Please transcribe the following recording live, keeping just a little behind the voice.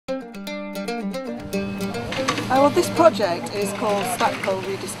Well, this project is called Stackpole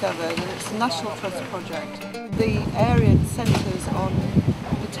Rediscovered, and it's a National Trust project. The area centres on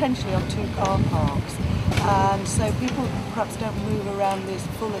potentially on 2 car parks, and so people perhaps don't move around this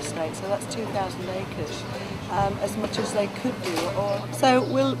full estate, so that's 2,000 acres, as much as they could do. So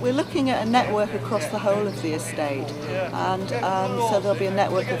we're looking at a network across the whole of the estate, and so there'll be a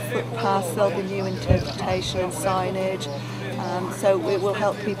network of footpaths, there'll be new interpretation and signage. So it will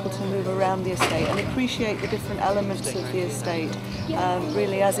help people to move around the estate and appreciate the different elements of the estate,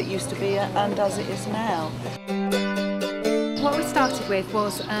 really as it used to be and as it is now. What we started with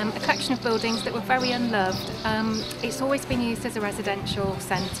was a collection of buildings that were very unloved. It's always been used as a residential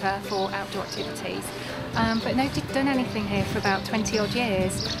centre for outdoor activities, but nobody had done anything here for about 20 odd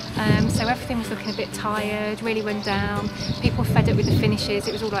years. So everything was looking a bit tired, really run down. People were fed up with the finishes.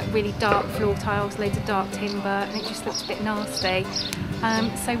 It was all like really dark floor tiles, loads of dark timber, and it just looked a bit nasty.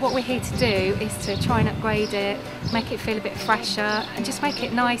 So what we're here to do is to try and upgrade it, make it feel a bit fresher, and just make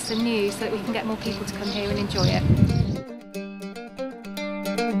it nice and new so that we can get more people to come here and enjoy it.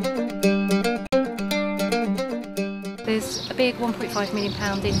 There's a big £1.5 million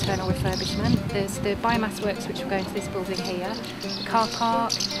internal refurbishment. There's the biomass works which will go into this building here, the car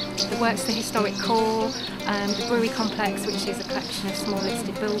park, the works the historic core, the brewery complex which is a collection of small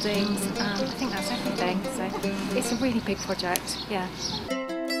listed buildings. I think that's everything, so it's a really big project, yeah.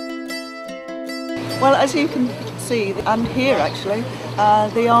 Well, as you can see, I'm here actually.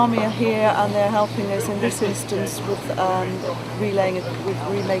 The Army are here and they're helping us in this instance with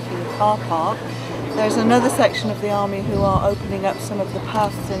remaking the car park. There's another section of the Army who are opening up some of the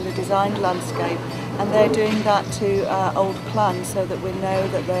paths in the designed landscape, and they're doing that to old plans so that we know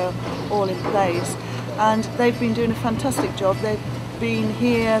that they're all in place. And they've been doing a fantastic job. They've been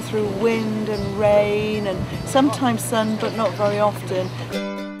here through wind and rain and sometimes sun, but not very often.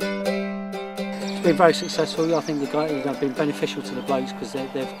 It's been very successful. I think they've been beneficial to the blokes because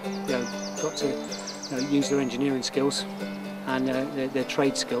they've got to use their engineering skills and their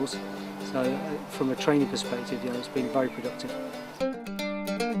trade skills. So from a training perspective, it's been very productive.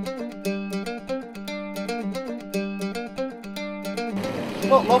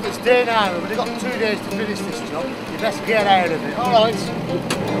 Look, love, it's day 9. We've only got 2 days to finish this job. You best get out of it. All right.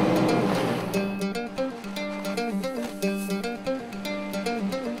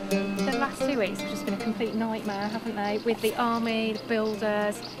 The last 2 weeks have just been a complete nightmare, haven't they? With the Army, the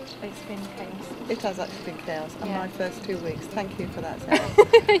builders, it's been chaos. It has actually been chaos, and my first 2 weeks. Thank you for that,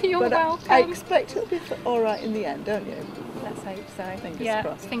 Sarah. You're welcome. I expect it'll be all right in the end, don't you? Let's hope so. Fingers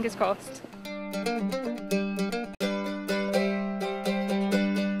crossed. Fingers crossed.